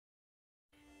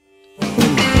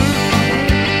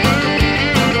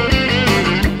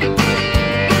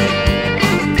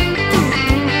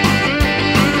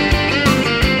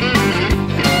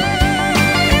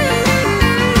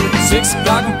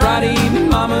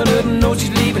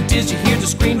is you hear the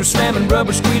screamers slamming,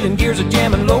 rubber squealing, gears are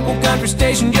jamming. Local country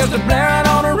station just a blaring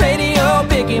on the radio.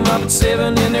 Pick him up at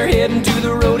 7 and they're heading to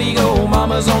the rodeo.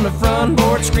 Mama's on the front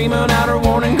porch screaming out her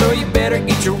warning, girl, you better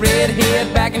get your red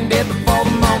head back in bed before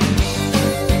the morning.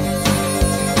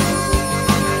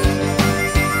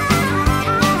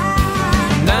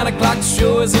 9 o'clock, the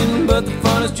show is in, but the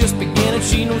fun is just beginning.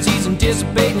 She knows he's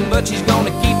anticipating, but she's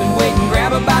gonna keep him waiting.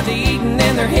 Grab a bite to eat and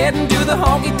then they're heading to the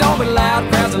honky-tonk. Loud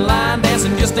crowds and line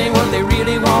dancing just ain't what they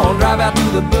really want. Drive out to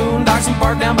the boondocks and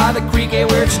park down by the creek, yeah,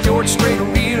 where it's George Strait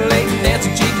and real late and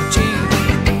dancing cheek to cheek.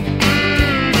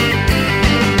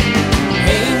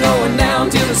 Ain't going down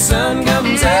till the sun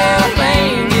comes up,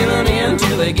 ain't giving in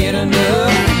till they get enough.